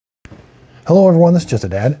Hello everyone, this is Just a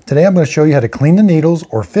Dad. Today I'm going to show you how to clean the needles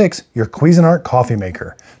or fix your Cuisinart coffee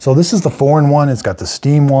maker. So this is the 4-in-1, it's got the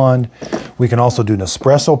steam wand. We can also do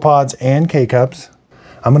Nespresso pods and K-cups.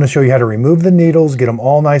 I'm going to show you how to remove the needles, get them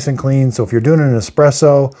all nice and clean. So if you're doing an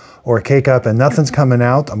espresso or a K-cup and nothing's coming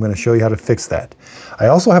out, I'm going to show you how to fix that. I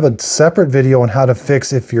also have a separate video on how to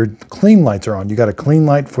fix if your clean lights are on. You got a clean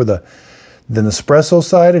light for the Nespresso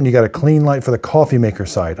side and you got a clean light for the coffee maker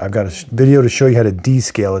side. I've got a video to show you how to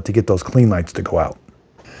descale it to get those clean lights to go out.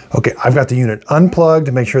 Okay, I've got the unit unplugged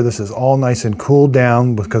to make sure this is all nice and cooled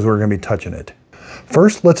down because we're going to be touching it.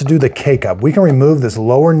 First, let's do the K-cup. We can remove this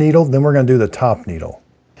lower needle, then we're going to do the top needle.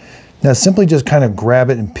 Now simply just kind of grab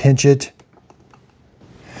it and pinch it,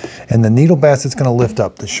 and the needle basket's going to lift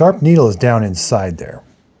up. The sharp needle is down inside there.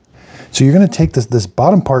 So you're going to take this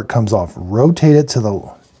bottom part comes off, rotate it to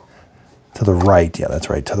the right. Yeah, that's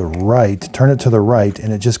right, to the right. Turn it to the right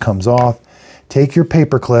and it just comes off. Take your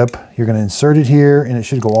paper clip, you're going to insert it here and it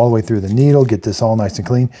should go all the way through the needle. Get this all nice and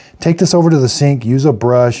clean. Take this over to the sink, use a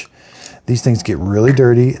brush. These things get really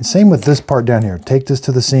dirty. And same with this part down here. Take this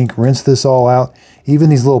to the sink, rinse this all out. Even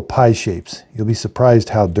these little pie shapes. You'll be surprised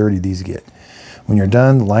how dirty these get. When you're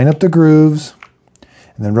done, line up the grooves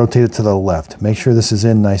and then rotate it to the left. Make sure this is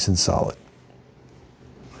in nice and solid.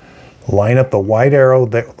 Line up the white arrow,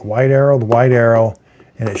 the white arrow, the white arrow,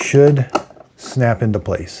 and it should snap into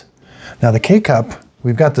place. Now the K-cup,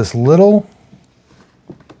 we've got this little,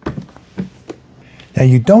 now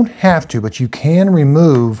you don't have to, but you can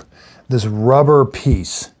remove this rubber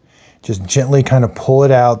piece. Just gently kind of pull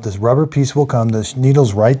it out. This rubber piece will come, this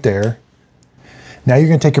needle's right there. Now you're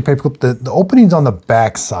going to take your paper clip, the opening's on the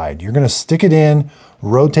back side. You're going to stick it in,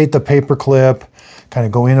 rotate the paper clip, kind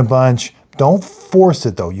of go in a bunch. Don't force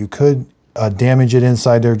it though. You could damage it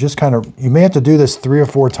inside there. Just kind of, you may have to do this 3 or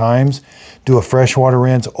 4 times. Do a freshwater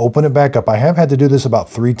rinse, open it back up. I have had to do this about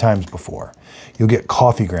 3 times before. You'll get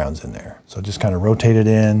coffee grounds in there. So just kind of rotate it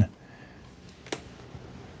in.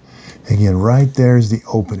 Again, right there's the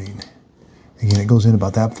opening. Again, it goes in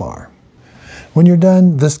about that far. When you're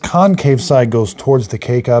done, this concave side goes towards the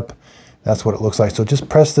K-cup. That's what it looks like. So just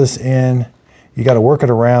press this in. You got to work it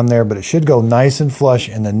around there, but it should go nice and flush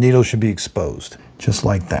and the needle should be exposed, just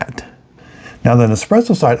like that. Now the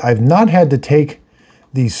Nespresso side, I've not had to take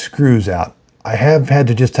these screws out. I have had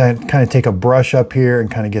to just kind of take a brush up here and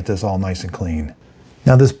kind of get this all nice and clean.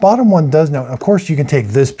 Now this bottom one does now, of course you can take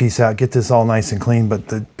this piece out, get this all nice and clean,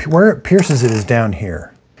 but where it pierces it is down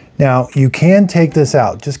here. Now you can take this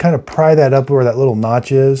out, just kind of pry that up where that little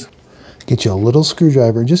notch is. Get you a little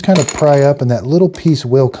screwdriver and just kind of pry up and that little piece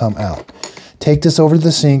will come out. Take this over to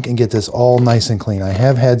the sink and get this all nice and clean. I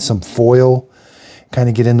have had some foil kind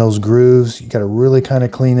of get in those grooves. You got to really kind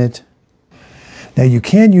of clean it. Now you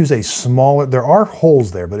can use a smaller, there are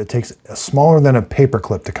holes there, but it takes a smaller than a paper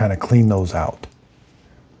clip to kind of clean those out.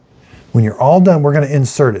 When you're all done, we're going to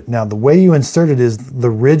insert it. Now the way you insert it is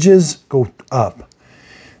the ridges go up.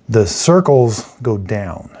 The circles go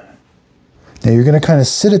down. Now you're going to kind of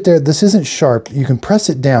sit it there. This isn't sharp. You can press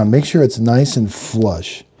it down. Make sure it's nice and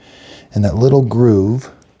flush. And that little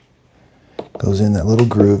groove goes in that little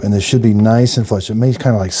groove, and this should be nice and flush. It may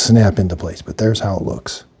kind of like snap into place, but there's how it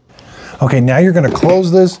looks. Okay, now you're going to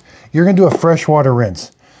close this. You're going to do a freshwater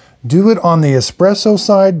rinse. Do it on the espresso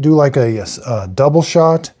side, do like a double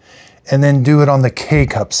shot, and then do it on the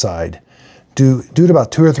K-cup side. Do it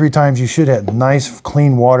about 2 or 3 times. You should have nice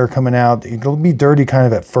clean water coming out. It'll be dirty kind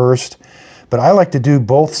of at first, but I like to do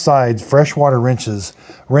both sides freshwater rinses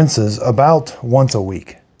about once a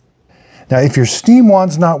week. Now, if your steam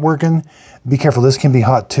wand's not working, be careful. This can be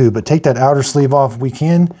hot too, but take that outer sleeve off. We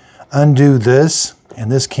can undo this, and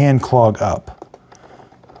this can clog up.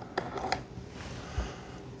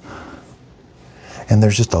 And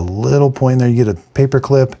there's just a little point there. You get a paper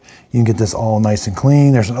clip. You can get this all nice and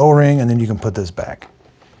clean. There's an O-ring, and then you can put this back.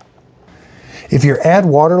 If your add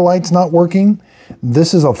water light's not working,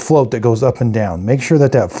 this is a float that goes up and down. Make sure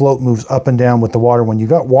that that float moves up and down with the water. When you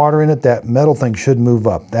got water in it, that metal thing should move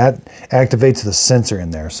up. That activates the sensor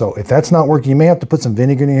in there. So if that's not working, you may have to put some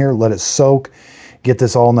vinegar in here, let it soak, get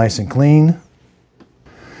this all nice and clean.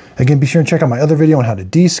 Again, be sure and check out my other video on how to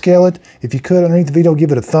descale it. If you could, underneath the video,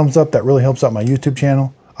 give it a thumbs up. That really helps out my YouTube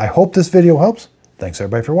channel. I hope this video helps. Thanks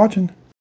everybody for watching.